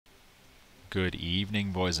Good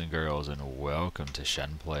evening, boys and girls, and welcome to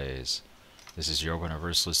Shen Plays. This is your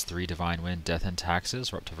Universalist 3 Divine Wind Death and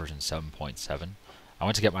Taxes. We're up to version 7.7. I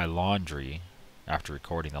went to get my laundry after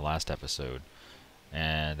recording the last episode,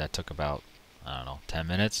 and that took about, 10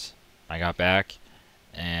 minutes. I got back,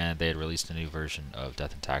 and they had released a new version of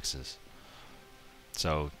Death and Taxes.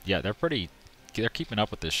 So, yeah, they're keeping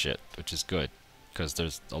up with this shit, which is good, because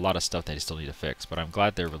there's a lot of stuff they still need to fix, but I'm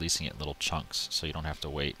glad they're releasing it in little chunks, so you don't have to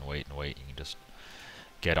wait and wait and wait. You can just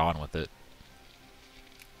get on with it.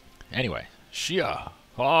 Anyway, Shia.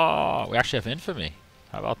 Oh, we actually have infamy.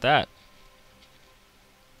 How about that?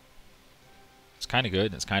 It's kind of good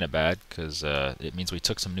and it's kind of bad, because it means we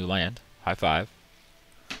took some new land. High five.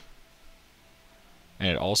 And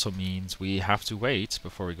it also means we have to wait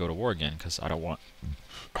before we go to war again, because I don't want...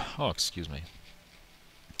 Oh, excuse me.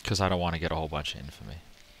 Because I don't want to get a whole bunch of infamy.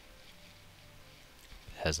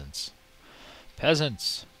 Peasants.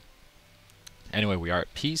 Peasants! Anyway, we are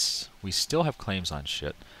at peace. We still have claims on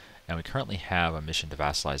shit. And we currently have a mission to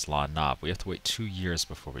vassalize La Nob. We have to wait 2 years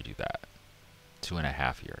before we do that.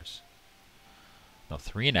 2.5 years. No,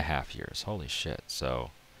 3.5 years. Holy shit. So,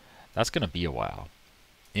 that's going to be a while.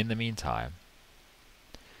 In the meantime,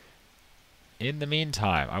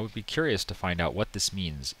 I would be curious to find out what this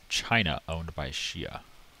means. China owned by Shia.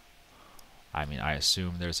 I mean, I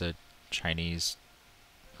assume there's a Chinese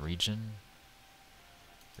region.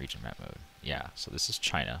 Region map mode. Yeah, so this is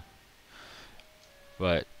China.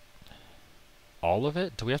 But all of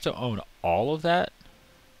it? Do we have to own all of that?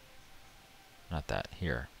 Not that.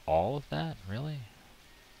 Here. All of that? Really?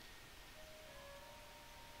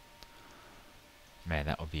 Man,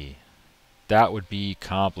 that would be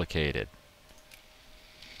complicated.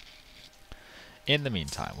 In the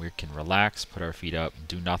meantime, we can relax, put our feet up,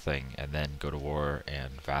 do nothing, and then go to war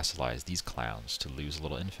and vassalize these clowns to lose a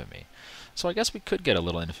little infamy. So I guess we could get a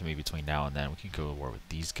little infamy between now and then. We could go to war with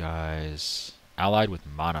these guys. Allied with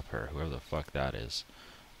Manapur, whoever the fuck that is.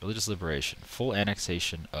 Religious liberation. Full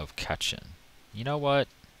annexation of Kachin. You know what?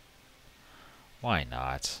 Why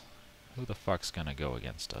not? Who the fuck's gonna go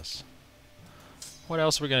against us? What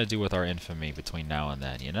else are we gonna do with our infamy between now and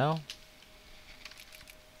then, you know?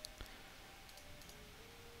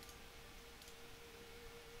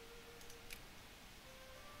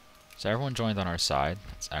 So everyone joined on our side.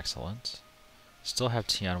 That's excellent. Still have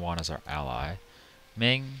Tianwan as our ally.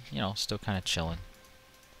 Ming, still kind of chilling.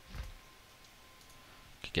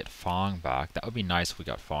 Could get Fong back. That would be nice if we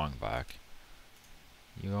got Fong back.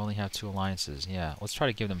 You only have 2 alliances. Yeah, let's try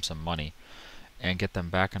to give them some money and get them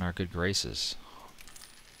back in our good graces.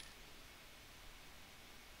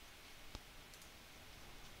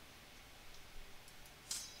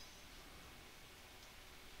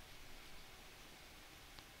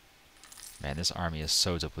 Man, this army is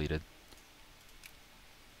so depleted.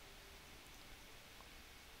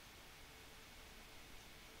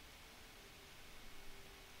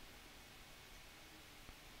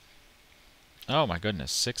 Oh my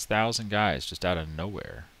goodness, 6,000 guys just out of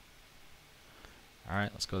nowhere.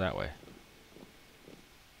 Alright, let's go that way.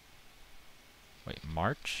 Wait,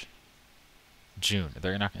 March? June.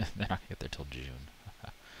 They're not gonna get there till June.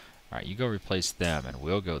 Alright, you go replace them and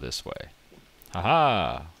we'll go this way.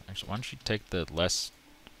 Haha! Actually, why don't you take the less,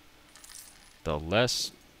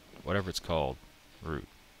 whatever it's called, route.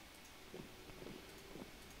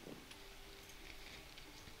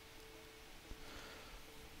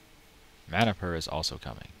 Manipur is also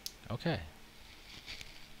coming. Okay.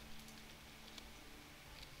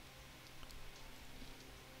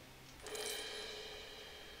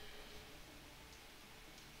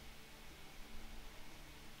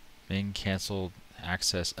 Ming canceled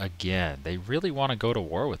access again. They really want to go to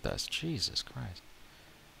war with us. Jesus Christ.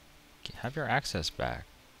 Have your access back.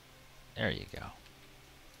 There you go.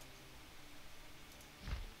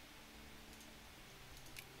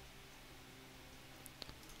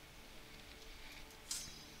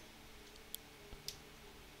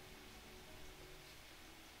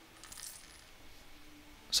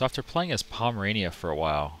 So after playing as Pomerania for a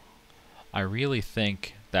while, I really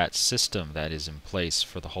think that system that is in place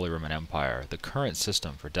for the Holy Roman Empire, the current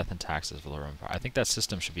system for death and taxes for the Roman Empire, I think that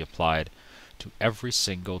system should be applied to every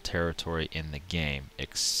single territory in the game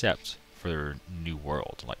except for New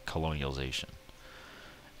World, like colonialization.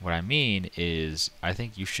 What I mean is, I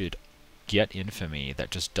think you should get infamy that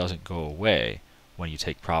just doesn't go away when you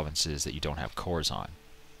take provinces that you don't have cores on.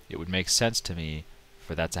 It would make sense to me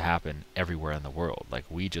for that to happen everywhere in the world. Like,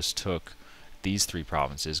 we just took these 3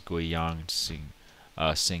 provinces, Guiyang,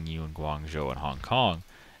 Xinyu, Guangzhou, and Hong Kong,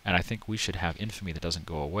 and I think we should have infamy that doesn't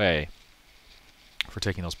go away for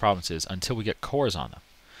taking those provinces until we get cores on them.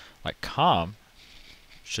 Like, Kham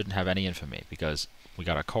Shouldn't have any infamy because we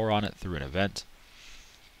got a core on it through an event,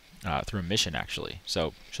 through a mission actually.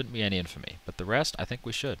 So shouldn't be any infamy. But the rest, I think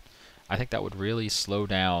we should. I think that would really slow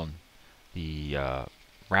down the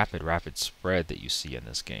rapid spread that you see in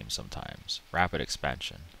this game sometimes. Rapid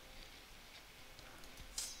expansion.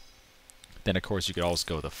 Then of course you could always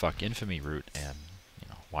go the fuck infamy route and, you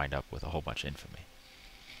know, wind up with a whole bunch of infamy.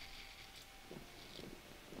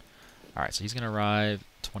 Alright, so he's going to arrive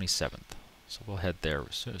 27th. So we'll head there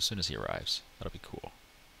as soon as he arrives. That'll be cool.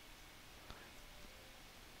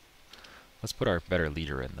 Let's put our better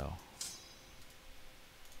leader in, though.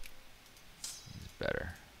 He's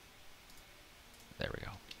better. There we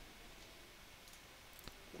go.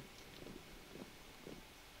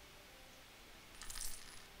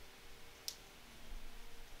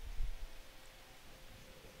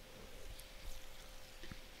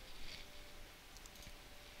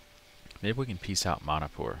 Maybe we can piece out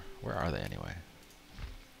Manipur. Where are they anyway?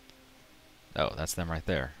 Oh, that's them right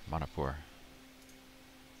there. Manipur.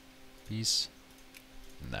 Peace?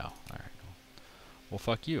 No. Alright. Well,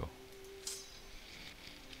 fuck you.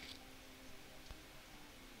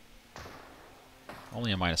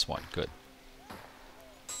 Only a -1. Good.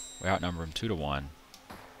 We outnumber him 2 to 1.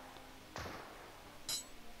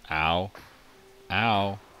 Ow.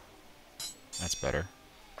 Ow. That's better.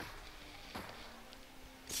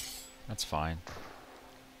 That's fine.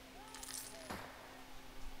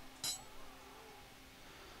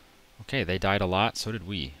 Okay, they died a lot, so did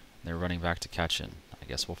we. They're running back to Kachin. I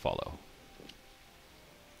guess we'll follow.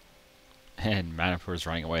 And Manipur's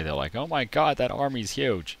running away. They're like, oh my god, that army's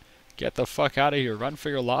huge. Get the fuck out of here. Run for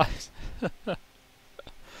your lives.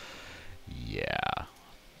 Yeah.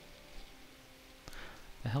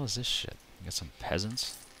 The hell is this shit? You got some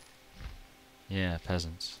peasants? Yeah,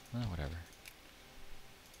 peasants. Oh, whatever.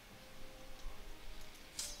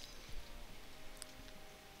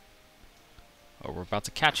 Oh, we're about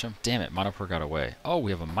to catch him. Damn it, Manipur got away. Oh, we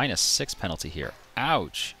have a -6 penalty here.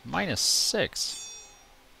 Ouch. -6.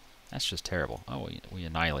 That's just terrible. Oh, we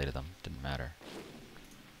annihilated them. Didn't matter.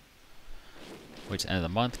 Wait till the end of the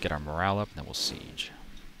month, get our morale up, and then we'll siege.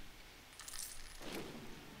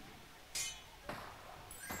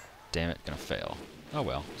 Damn it, gonna fail. Oh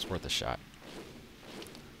well, it's worth a shot.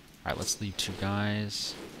 Alright, let's leave 2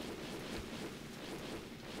 guys.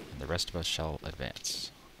 And the rest of us shall advance.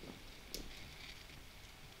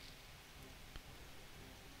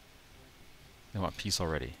 They want peace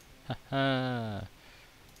already. Haha.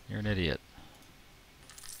 You're an idiot.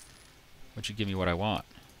 Why'd you give me what I want?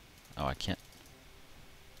 Oh, I can't.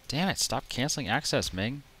 Damn it, stop canceling access,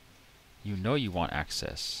 Ming. You know you want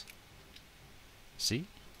access. See?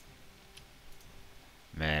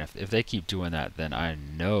 Man, if they keep doing that, then I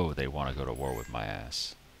know they want to go to war with my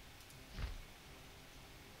ass.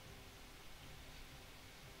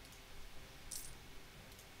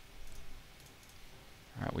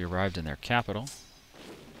 Alright, we arrived in their capital.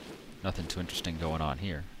 Nothing too interesting going on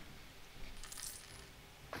here.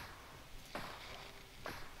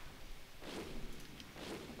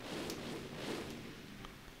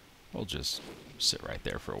 We'll just sit right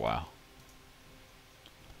there for a while.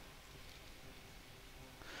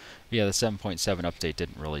 Yeah, the 7.7 update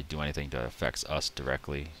didn't really do anything to affect us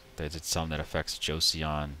directly. They did some that affects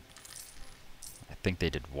Joseon. I think they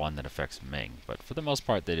did one that affects Ming, but for the most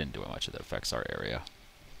part they didn't do much that affects our area.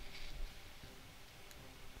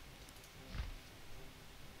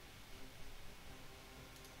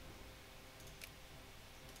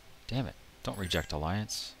 Damn it, don't reject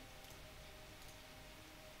alliance.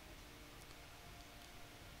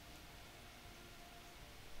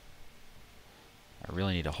 I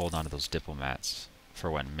really need to hold on to those diplomats for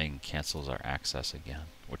when Ming cancels our access again,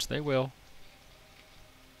 which they will.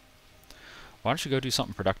 Why don't you go do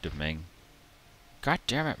something productive, Ming? God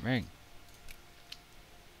damn it, Ming.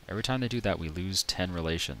 Every time they do that, we lose 10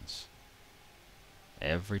 relations.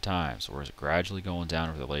 Every time. So we're gradually going down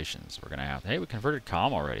with relations. We're going to have... Hey, we converted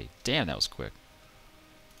calm already. Damn, that was quick.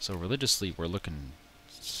 So religiously, we're looking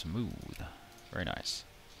smooth. Very nice.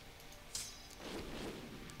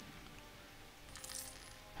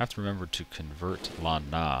 Have to remember to convert Lan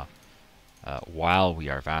Na while we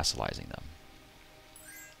are vassalizing them.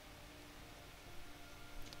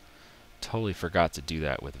 Totally forgot to do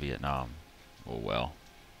that with Vietnam. Oh well.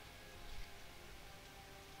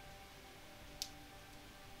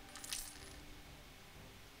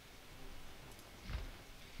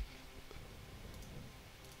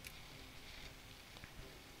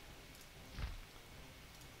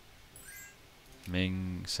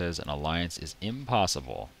 Ming says an alliance is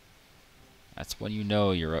impossible. That's when you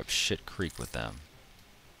know you're up shit creek with them.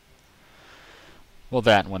 Well,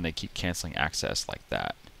 that and when they keep canceling access like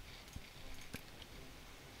that.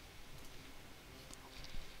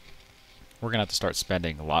 We're going to have to start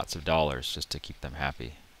spending lots of dollars just to keep them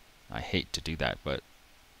happy. I hate to do that, but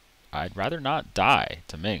I'd rather not die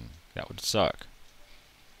to Ming. That would suck.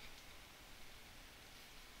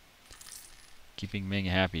 Keeping Ming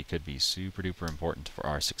happy could be super duper important for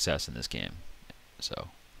our success in this game. So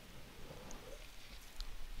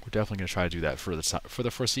we're definitely going to try to do that for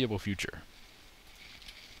the foreseeable future.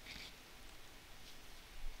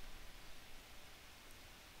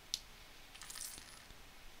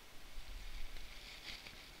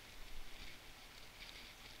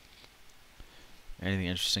 Anything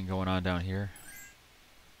interesting going on down here?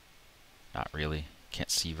 Not really.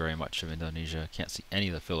 Can't see very much of Indonesia. Can't see any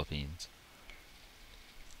of the Philippines.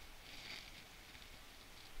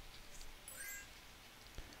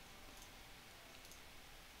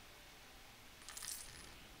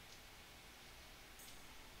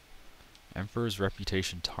 Emperor's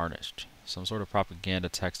reputation tarnished. Some sort of propaganda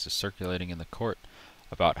text is circulating in the court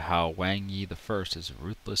about how Wang Yi I is a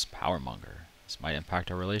ruthless powermonger. This might impact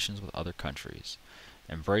our relations with other countries.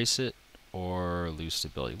 Embrace it or lose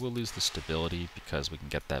stability. We'll lose the stability because we can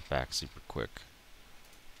get that back super quick.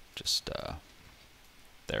 Just,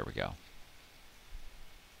 there we go.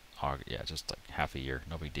 Yeah, just like half a year.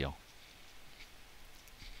 No big deal.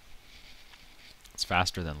 It's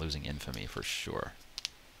faster than losing infamy for sure.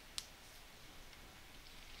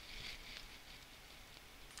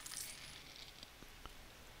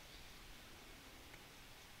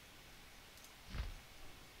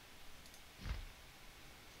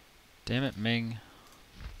 Damn it, Ming.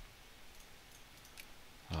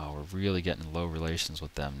 Oh, we're really getting low relations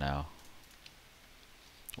with them now.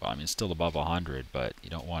 Well, I mean, still above 100, but you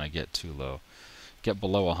don't want to get too low. Get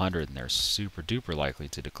below 100 and they're super duper likely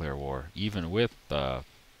to declare war. Even with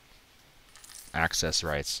access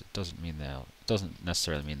rights, it doesn't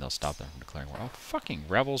necessarily mean they'll stop them from declaring war. Oh, fucking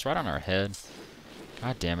rebels right on our head.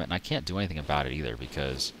 God damn it, and I can't do anything about it either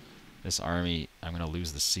because this army, I'm going to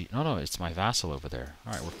lose the seat. No, it's my vassal over there.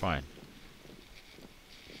 Alright, we're fine.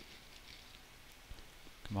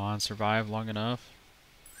 Come on, survive long enough.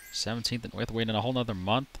 17th, and we have to wait in a whole nother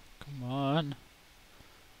month. Come on.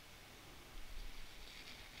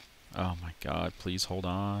 Oh my god, please hold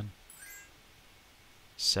on.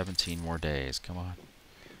 17 more days, come on.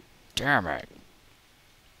 Damn it!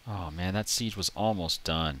 Oh man, that siege was almost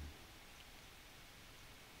done.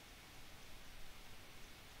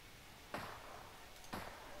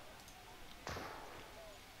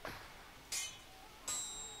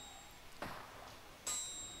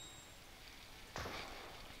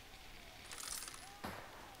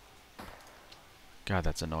 God,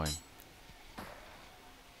 that's annoying.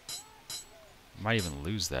 Might even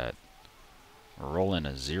lose that. Roll in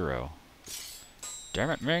a 0. Damn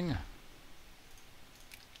it, Ming!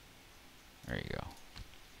 There you go.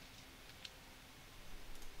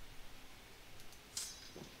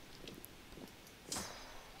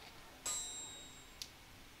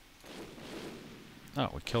 Oh,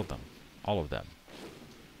 we killed them. All of them.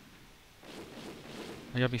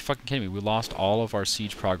 You gotta be fucking kidding me. We lost all of our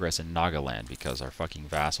siege progress in Nagaland because our fucking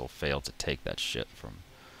vassal failed to take that shit from...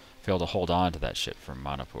 failed to hold on to that shit from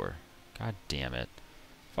Manipur. God damn it.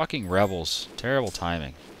 Fucking rebels. Terrible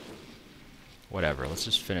timing. Whatever, let's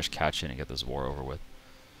just finish Kachin and get this war over with.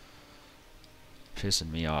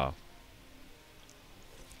 Pissing me off.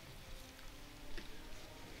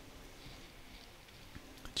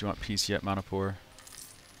 Do you want peace yet, Manipur?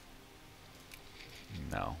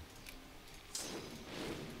 No.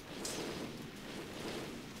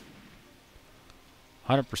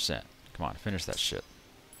 %. Come on, finish that shit.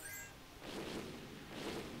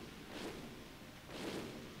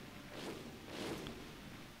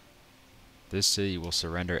 This city will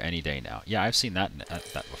surrender any day now. Yeah, I've seen that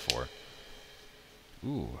before.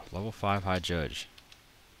 Ooh, level 5 high judge.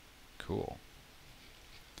 Cool.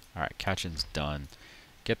 Alright, Kachin's done.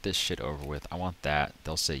 Get this shit over with. I want that.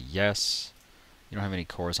 They'll say yes. You don't have any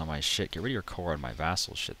cores on my shit. Get rid of your core on my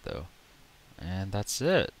vassal shit, though. And that's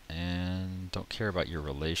it. And don't care about your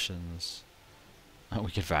relations. Oh,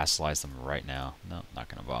 we could vassalize them right now. No, not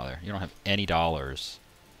gonna bother. You don't have any dollars.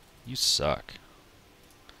 You suck.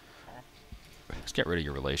 Let's get rid of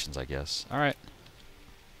your relations, I guess. Alright.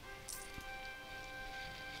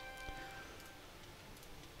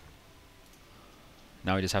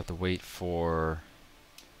 Now we just have to wait for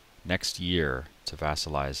next year to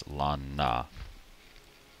vassalize Lan Na.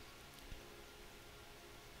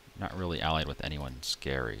 Not really allied with anyone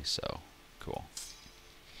scary, so cool.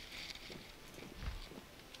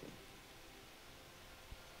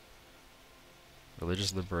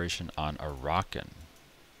 Religious liberation on Arakan.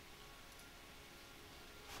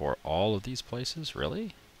 For all of these places?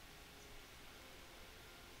 Really?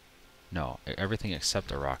 No, everything except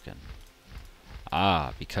Arakan.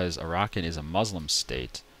 Ah, because Arakan is a Muslim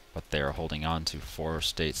state, but they are holding on to 4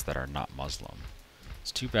 states that are not Muslim.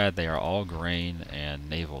 It's too bad they are all grain and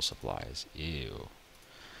naval supplies. Ew.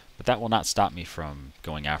 But that will not stop me from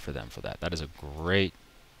going after them for that. That is a great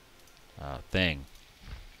thing.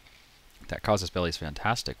 That casus belli is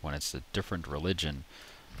fantastic when it's a different religion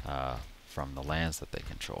from the lands that they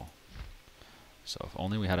control. So if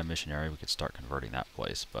only we had a missionary, we could start converting that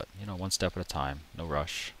place. But, you know, one step at a time. No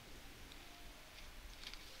rush.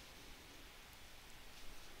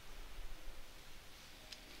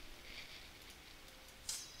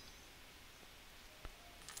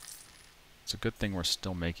 It's a good thing we're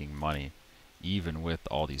still making money, even with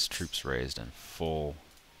all these troops raised and full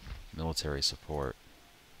military support.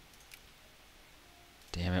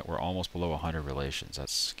 Damn it, we're almost below 100 relations.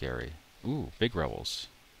 That's scary. Ooh, big rebels.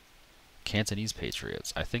 Cantonese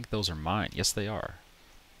patriots. I think those are mine. Yes, they are.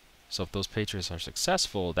 So if those patriots are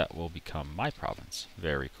successful, that will become my province.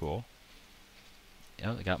 Very cool.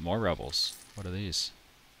 Yeah, they got more rebels. What are these?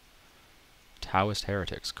 Taoist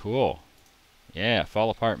heretics. Cool. Yeah, fall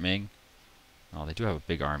apart, Ming. Oh, they do have a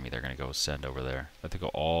big army they're going to go send over there. They have to go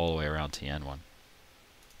all the way around Tianwan.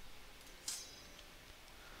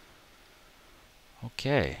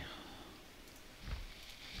 Okay.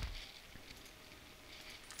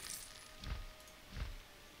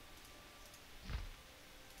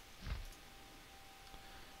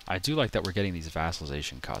 I do like that we're getting these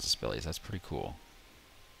vassalization casus bellis. That's pretty cool.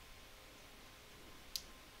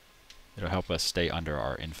 It'll help us stay under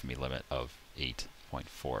our infamy limit of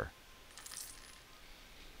 8.4.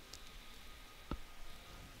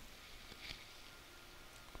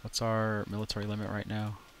 What's our military limit right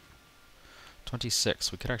now?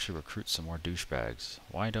 26. We could actually recruit some more douchebags.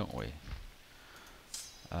 Why don't we?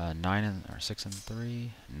 6 and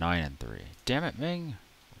 3. 9 and 3. Damn it, Ming!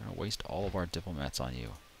 We're gonna waste all of our diplomats on you.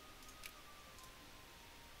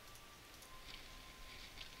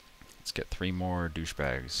 Let's get 3 more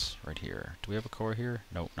douchebags right here. Do we have a core here?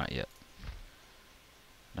 Nope, not yet.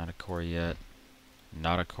 Not a core yet.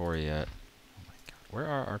 Not a core yet. Oh my god. Where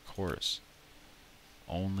are our cores?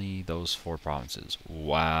 Only those 4 provinces.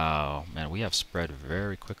 Wow. Man, we have spread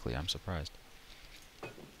very quickly. I'm surprised.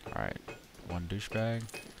 Alright. 1 douchebag,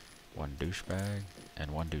 1 douchebag,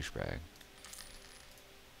 and 1 douchebag.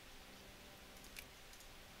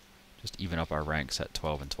 Just even up our ranks at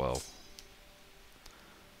 12 and 12.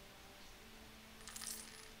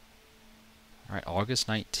 Alright, August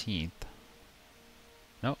 19th.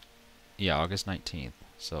 Nope. Yeah, August 19th.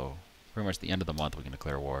 So, pretty much the end of the month we can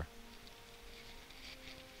declare war.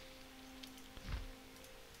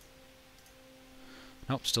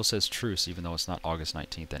 Nope, still says truce even though it's not August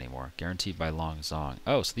 19th anymore. Guaranteed by Long Zong.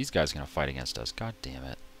 Oh, so these guys are going to fight against us. God damn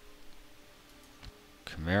it.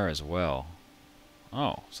 Khmer as well.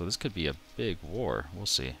 Oh, so this could be a big war. We'll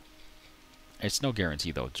see. It's no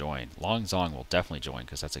guarantee they'll join. Long Zong will definitely join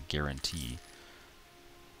because that's a guarantee.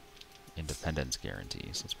 Independence guarantee.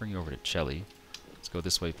 So let's bring you over to Cheli. Let's go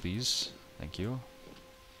this way, please. Thank you.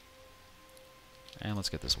 And let's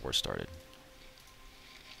get this war started.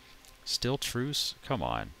 Still truce? Come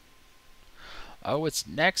on. Oh, it's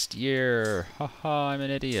next year! Haha, I'm an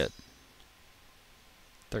idiot.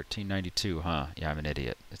 1392, huh? Yeah, I'm an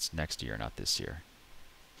idiot. It's next year, not this year.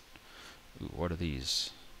 Ooh, what are these?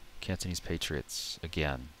 Cantonese patriots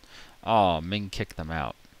again. Oh, Ming kicked them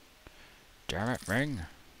out. Damn it, Ming!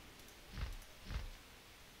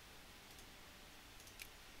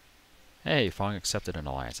 Hey, Fong accepted an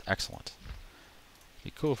alliance. Excellent.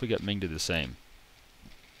 Be cool if we get Ming to do the same.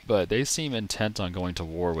 But they seem intent on going to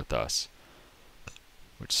war with us.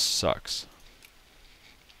 Which sucks.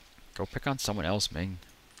 Go pick on someone else, Ming.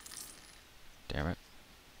 Damn it.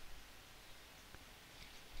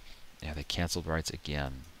 Yeah, they canceled rights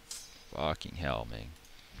again. Fucking hell, Ming.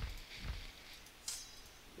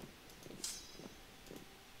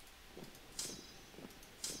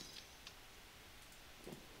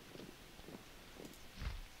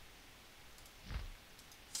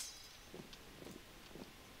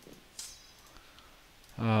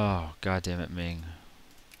 Oh, god damn it, Ming.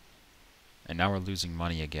 And now we're losing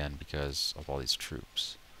money again because of all these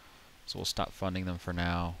troops. So we'll stop funding them for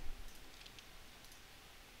now.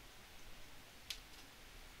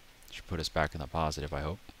 Should put us back in the positive, I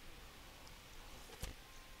hope.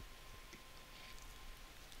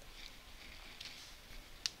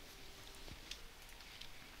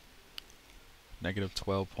 Negative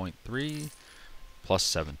 12.3 plus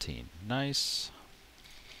 17. Nice.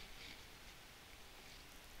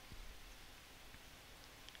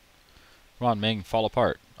 Come on, Ming, fall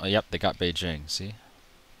apart. Oh, yep, they got Beijing, see?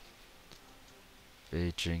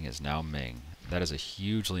 Beijing is now Ming. That is a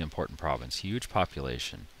hugely important province. Huge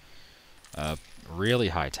population. Really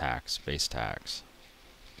high tax, base tax.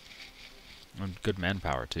 And good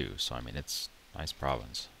manpower too, so I mean it's a nice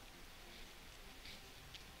province.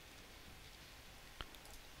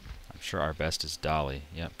 I'm sure our best is Dali.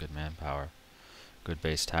 Yep, good manpower. Good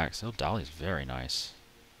base tax. Oh, Dali's very nice.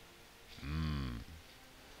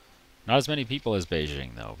 Not as many people as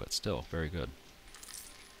Beijing though, but still very good.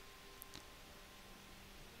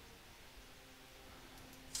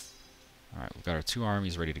 Alright, we've got our 2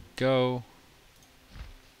 armies ready to go.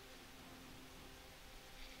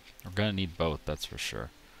 We're gonna need both, that's for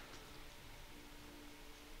sure.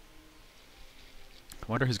 I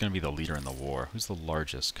wonder who's gonna be the leader in the war. Who's the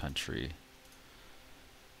largest country?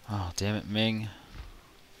 Oh, damn it, Ming.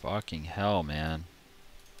 Fucking hell, man.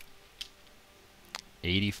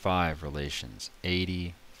 85 relations.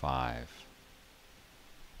 85.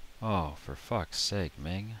 Oh, for fuck's sake,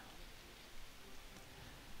 Ming.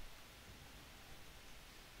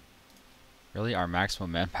 Really? Our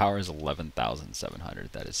maximum manpower is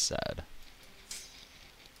 11,700. That is sad.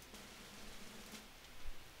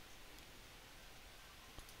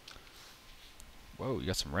 Whoa, you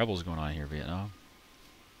got some rebels going on here, Vietnam.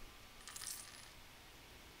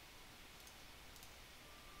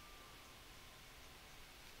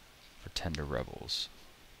 Pretender rebels.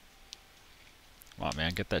 Come on,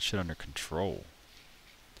 man, get that shit under control.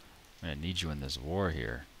 I'm gonna need you in this war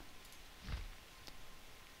here.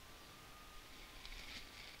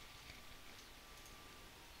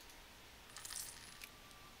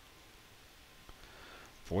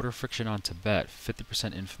 Border friction on Tibet.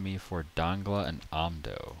 50% infamy for Dangla and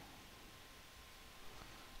Amdo.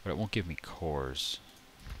 But it won't give me cores.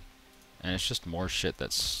 And it's just more shit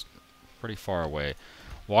that's pretty far away.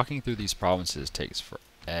 Walking through these provinces takes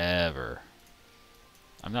forever.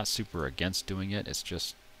 I'm not super against doing it, it's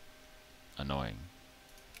just annoying.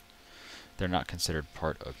 They're not considered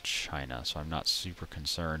part of China, so I'm not super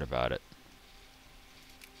concerned about it.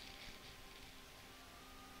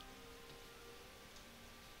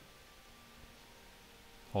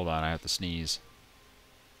 Hold on, I have to sneeze.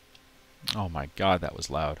 Oh my god, that was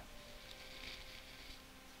loud.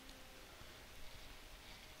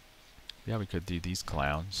 Yeah, we could do these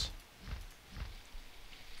clowns.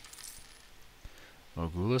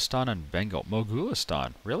 Mogulistan and Bengal.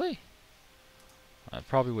 Mogulistan? Really? That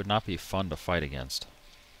probably would not be fun to fight against.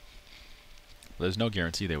 But there's no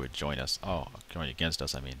guarantee they would join us. Oh, join against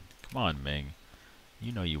us, I mean. Come on, Ming.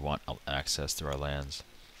 You know you want access to our lands.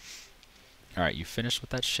 Alright, you finished with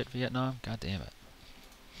that shit, Vietnam? God damn it.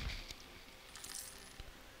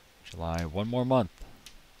 July, 1 more month.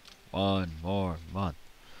 1 more month.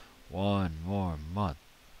 1 more month.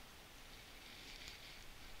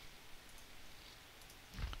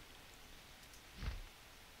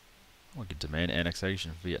 We could demand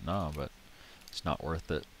annexation of Vietnam, but it's not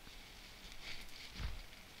worth it.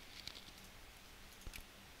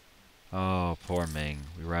 Oh, poor Ming.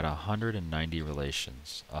 We were at 190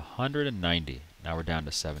 relations. 190. Now we're down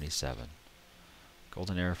to 77.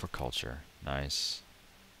 Golden era for culture. Nice.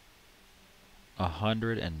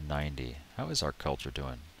 190. How is our culture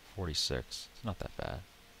doing? 46. It's not that bad.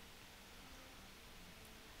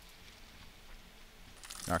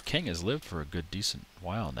 Our king has lived for a good, decent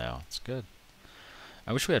while now. It's good.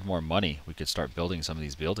 I wish we had more money. We could start building some of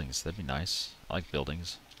these buildings. That'd be nice. I like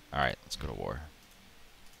buildings. Alright, let's go to war.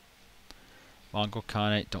 Mongol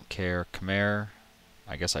Khanate, don't care. Khmer,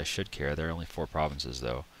 I guess I should care. There are only 4 provinces,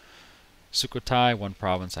 though. Sukhothai, 1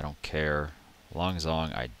 province, I don't care.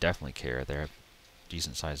 Longzong, I definitely care. They have a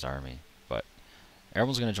decent-sized army. But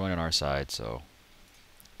everyone's going to join on our side, so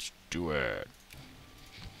let's do it.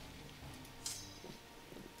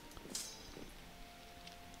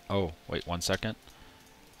 Oh, wait, 1 second.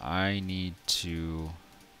 I need to...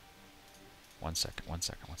 1 second.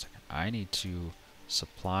 I need to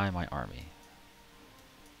supply my army.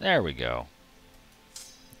 There we go.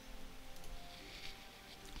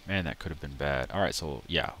 Man, that could have been bad. Alright, so,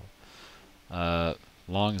 yeah.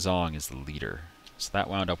 Longzong is the leader. So that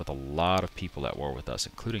wound up with a lot of people at war with us,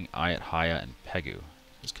 including Ayat Haya and Pegu.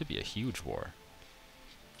 This could be a huge war.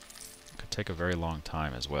 It could take a very long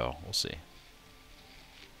time as well. We'll see.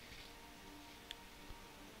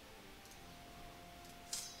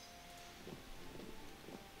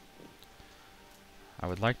 I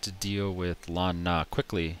would like to deal with Lan Na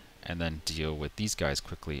quickly, and then deal with these guys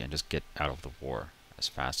quickly, and just get out of the war as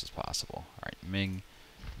fast as possible. Alright, Ming,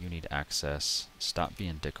 you need access. Stop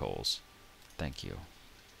being dickholes. Thank you.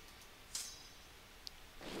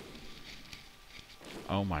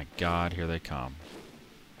 Oh my god, here they come.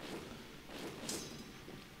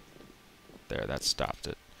 there. That stopped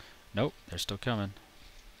it. Nope, they're still coming.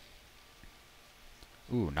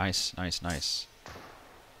 Ooh, nice, nice, nice.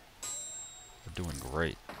 We're doing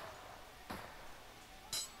great.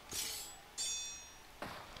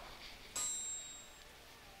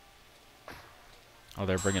 Oh,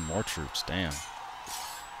 they're bringing more troops. Damn.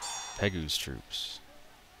 Pegu's troops.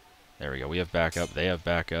 There we go. We have backup. They have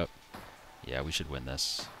backup. Yeah, we should win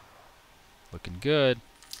this. Looking good.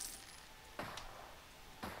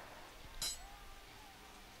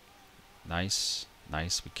 Nice.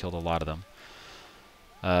 Nice. We killed a lot of them.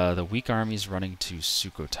 The weak army's running to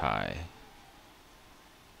Sukhothai.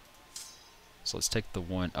 So let's take the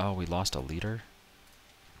one... Oh, we lost a leader?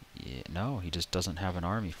 Yeah, no, he just doesn't have an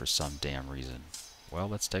army for some damn reason. Well,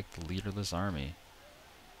 let's take the leaderless army.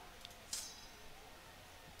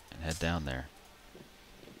 And head down there.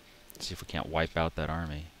 See if we can't wipe out that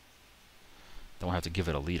army. Then we'll have to give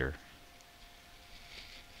it a leader.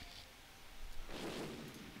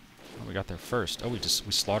 Oh, we got there first. Oh, we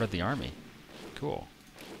slaughtered the army. Cool.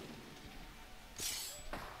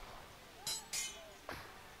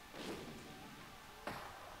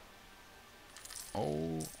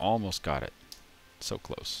 Oh, almost got it. So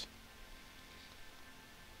close.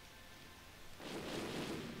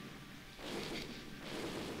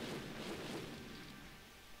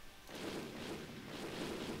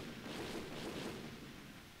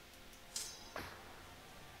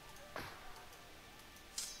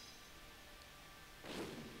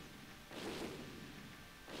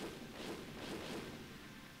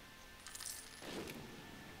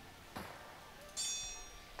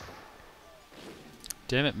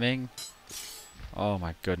 Damn it, Ming. Oh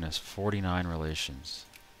my goodness, 49 relations.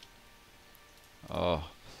 Oh,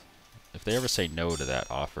 if they ever say no to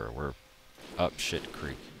that offer, we're up shit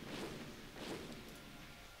creek.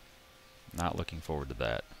 Not looking forward to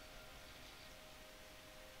that.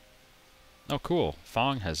 Oh, cool.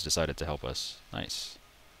 Fong has decided to help us. Nice.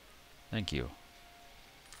 Thank you.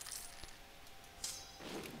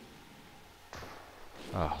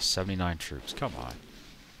 Oh, 79 troops. Come on.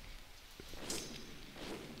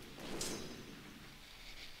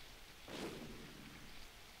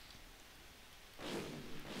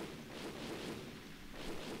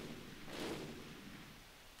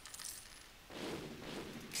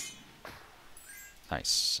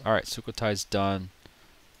 Nice. Alright, Sukhothai's done.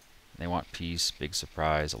 They want peace. Big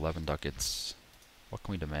surprise. 11 ducats. What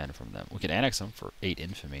can we demand from them? We can annex them for 8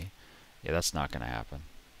 infamy. Yeah, that's not going to happen.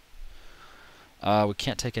 We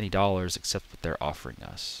can't take any dollars except what they're offering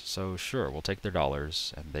us. So sure, we'll take their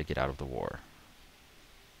dollars and they get out of the war.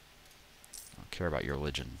 I don't care about your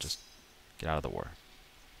religion. Just get out of the war.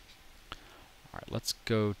 Alright, let's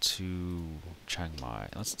go to Chiang Mai.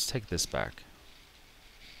 Let's take this back.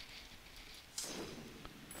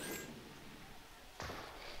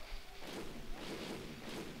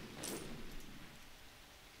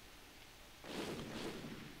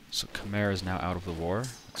 So Khmer is now out of the war.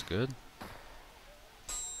 That's good.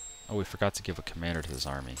 Oh, we forgot to give a commander to this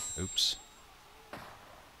army. Oops. Oh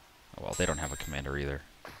well, they don't have a commander either.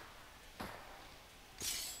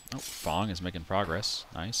 Oh, Fong is making progress.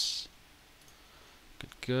 Nice. Good,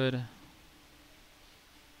 good.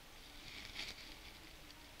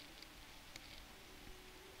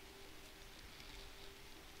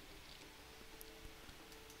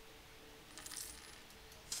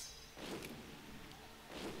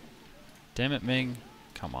 Damn it, Ming.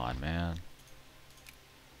 Come on, man.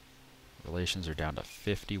 Relations are down to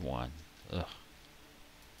 51. Ugh.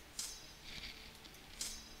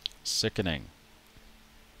 Sickening.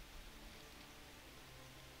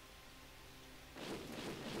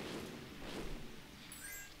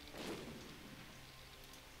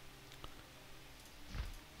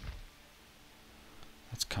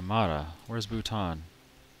 That's Kamara. Where's Bhutan?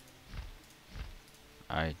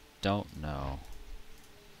 I don't know.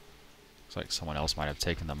 Looks like someone else might have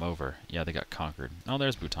taken them over. Yeah, they got conquered. Oh,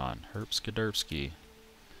 there's Bhutan. Herpskiderpski.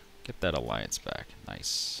 Get that alliance back.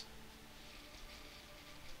 Nice.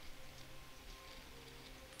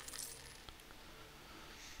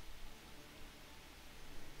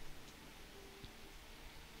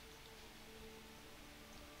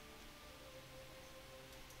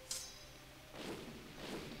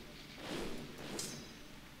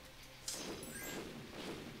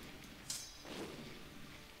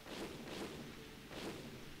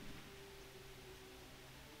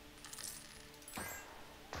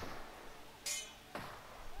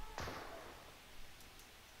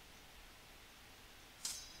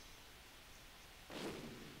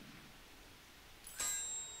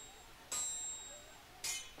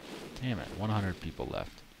 Damn it, 100 people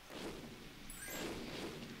left.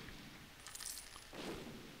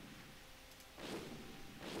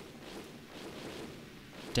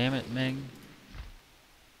 Damn it, Ming.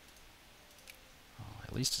 Oh,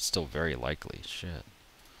 at least it's still very likely. Shit.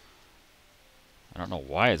 I don't know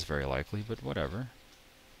why it's very likely, but whatever.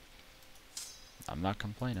 I'm not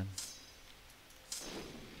complaining.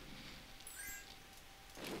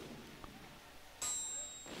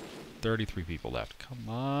 "33 people left. Come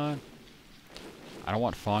on. I don't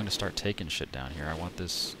want Fong to start taking shit down here. I want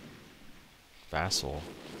this vassal.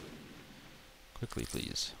 Quickly,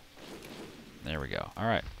 please. There we go.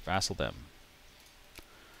 Alright, vassal them.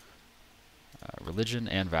 Religion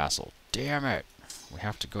and vassal. Damn it! We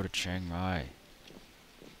have to go to Chiang Mai.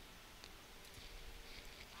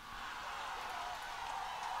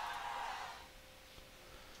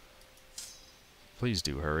 Please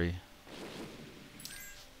do hurry.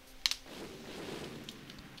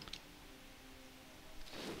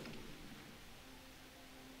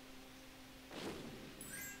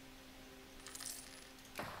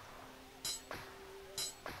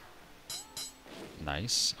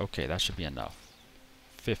 Nice. Okay, that should be enough.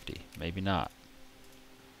 50. Maybe not.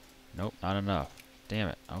 Nope, not enough. Damn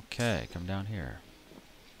it. Okay, come down here.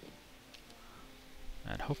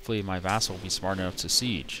 And hopefully my vassal will be smart enough to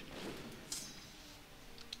siege.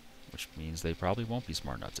 Which means they probably won't be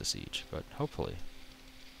smart enough to siege, but hopefully.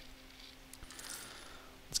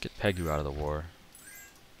 Let's get Pegu out of the war.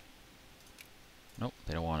 Nope,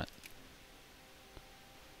 they don't want it.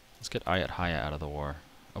 Let's get Ayat Haya out of the war.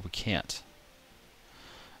 Oh, we can't.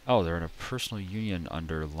 Oh, they're in a personal union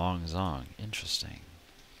under Long Zong. Interesting.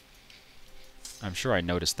 I'm sure I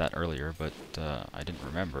noticed that earlier, but I didn't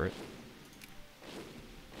remember it.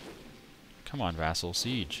 Come on, vassal,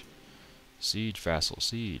 siege. Siege, vassal,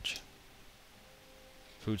 siege.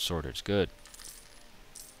 Food shortage, good.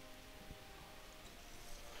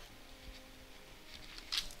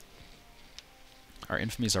 Our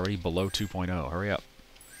infamy is already below 2.0. Hurry up.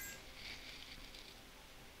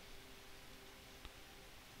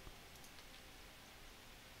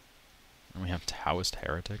 And we have Taoist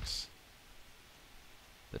heretics.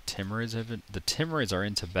 The Timurids are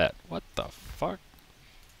in Tibet. What the fuck?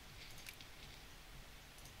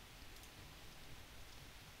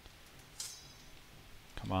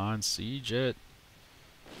 Come on, siege it.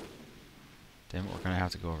 Damn it, we're gonna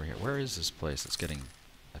have to go over here. Where is this place that's getting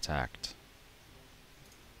attacked?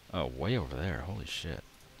 Oh, way over there. Holy shit.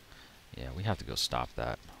 Yeah, we have to go stop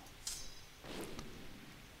that.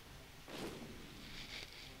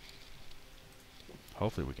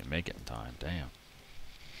 Hopefully we can make it in time. Damn.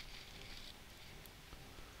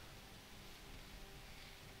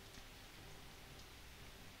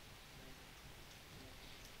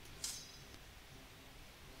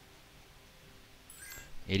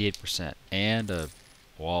 %, and a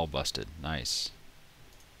wall busted. Nice.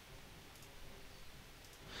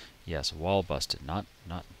 Yes, wall busted, not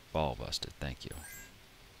ball busted. Thank you.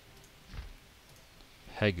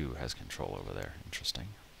 Pegu has control over there. Interesting.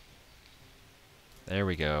 There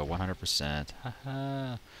we go. 100%.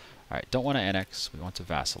 Haha. Alright, don't want to annex. We want to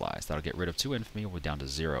vassalize. That'll get rid of 2 infamy. We'll be down to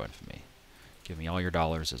 0 infamy. Give me all your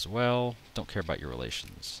dollars as well. Don't care about your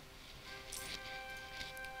relations.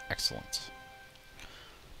 Excellent.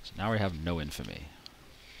 So now we have no infamy.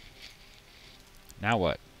 Now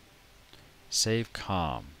what? Save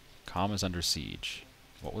Calm. Calm is under siege.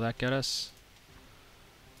 What will that get us?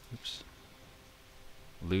 Oops.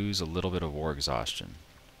 Lose a little bit of war exhaustion.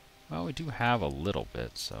 Well, we do have a little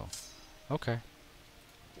bit, so... Okay.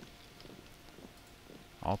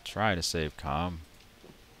 I'll try to save Calm.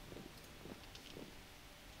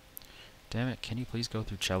 Damn it, can you please go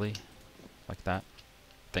through Chelly? Like that?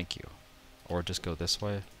 Thank you. Or just go this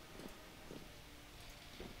way.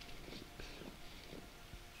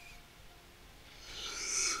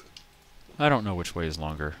 I don't know which way is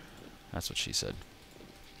longer. That's what she said.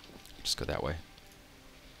 Just go that way.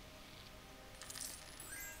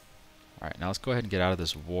 Alright, now let's go ahead and get out of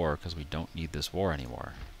this war, because we don't need this war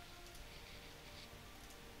anymore.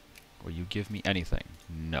 Will you give me anything?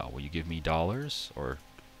 No. Will you give me dollars? Or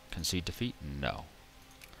concede defeat? No.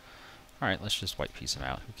 Alright, let's just white piece him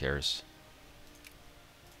out. Who cares?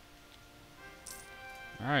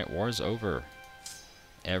 Alright, war's over.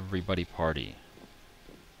 Everybody party.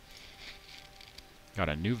 Got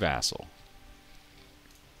a new vassal.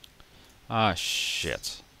 Ah,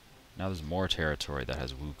 shit. Now there's more territory that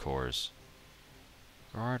has Wu cores.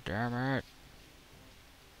 God damn it.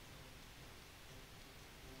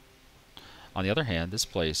 On the other hand, this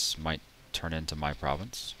place might turn into my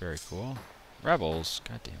province. Very cool. Rebels.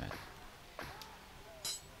 God damn it.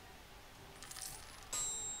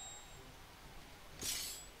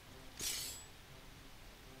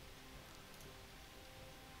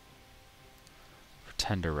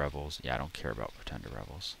 Pretender rebels. Yeah, I don't care about pretender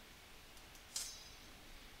rebels.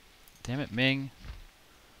 Damn it, Ming.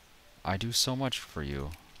 I do so much for you.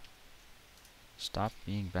 Stop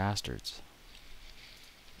being bastards.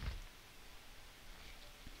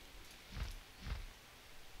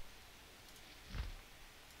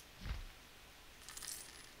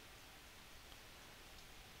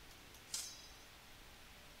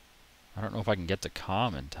 I don't know if I can get to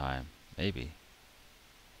calm in time. Maybe.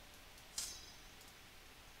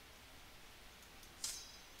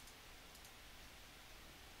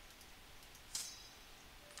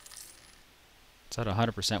 It's at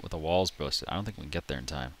 100% with the walls busted. I don't think we can get there in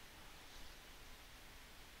time.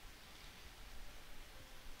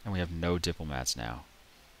 And we have no diplomats now.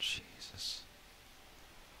 Jesus.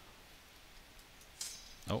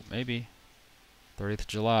 Oh, maybe. 30th of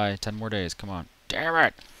July. 10 more days. Come on. Damn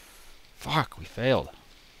it! Fuck, we failed.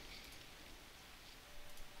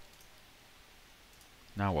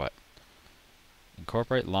 Now what?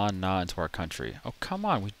 Incorporate Lan Na into our country. Oh, come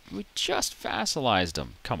on. We just vassalized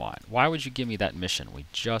them. Come on. Why would you give me that mission? We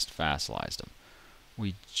just vassalized them.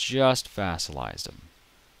 We just vassalized them.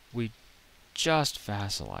 We just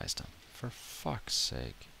vassalized them. For fuck's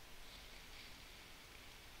sake.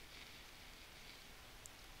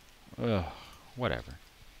 Ugh. Whatever.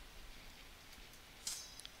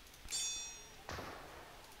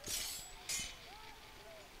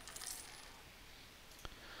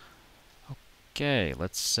 Okay,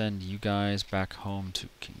 let's send you guys back home to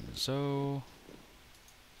King Zo.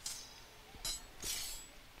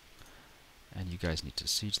 And you guys need to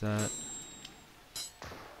siege that.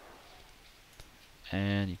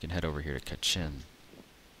 And you can head over here to Kachin.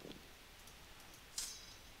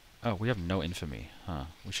 Oh, we have no infamy. Huh.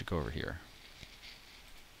 We should go over here.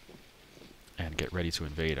 And get ready to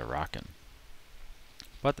invade Arakan.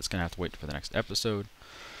 But that's going to have to wait for the next episode.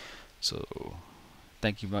 So,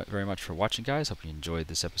 thank you very much for watching, guys. Hope you enjoyed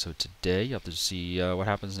this episode today. You'll have to see what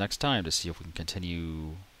happens next time to see if we can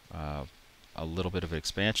continue a little bit of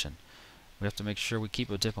expansion. We have to make sure we keep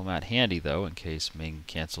a diplomat handy, though, in case Ming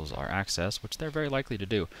cancels our access, which they're very likely to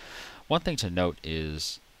do. One thing to note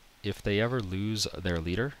is, if they ever lose their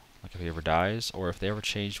leader, like if he ever dies, or if they ever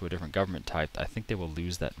change to a different government type, I think they will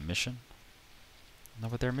lose that mission. No,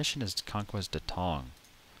 but their mission is Conquest Datong,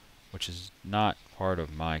 which is not part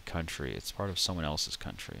of my country. It's part of someone else's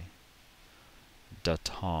country.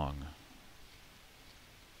 Datong.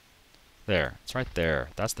 There. It's right there.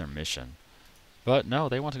 That's their mission. But no,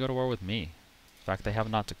 they want to go to war with me. In fact, they have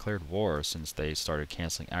not declared war since they started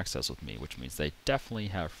canceling access with me, which means they definitely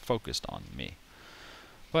have focused on me.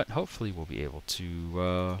 But hopefully we'll be able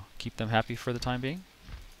to keep them happy for the time being.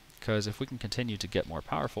 Because if we can continue to get more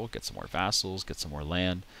powerful, get some more vassals, get some more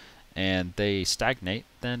land, and they stagnate,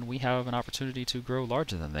 then we have an opportunity to grow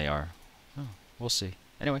larger than they are. Oh, we'll see.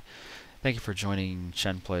 Anyway, thank you for joining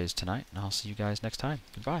Shen Plays tonight, and I'll see you guys next time.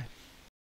 Goodbye.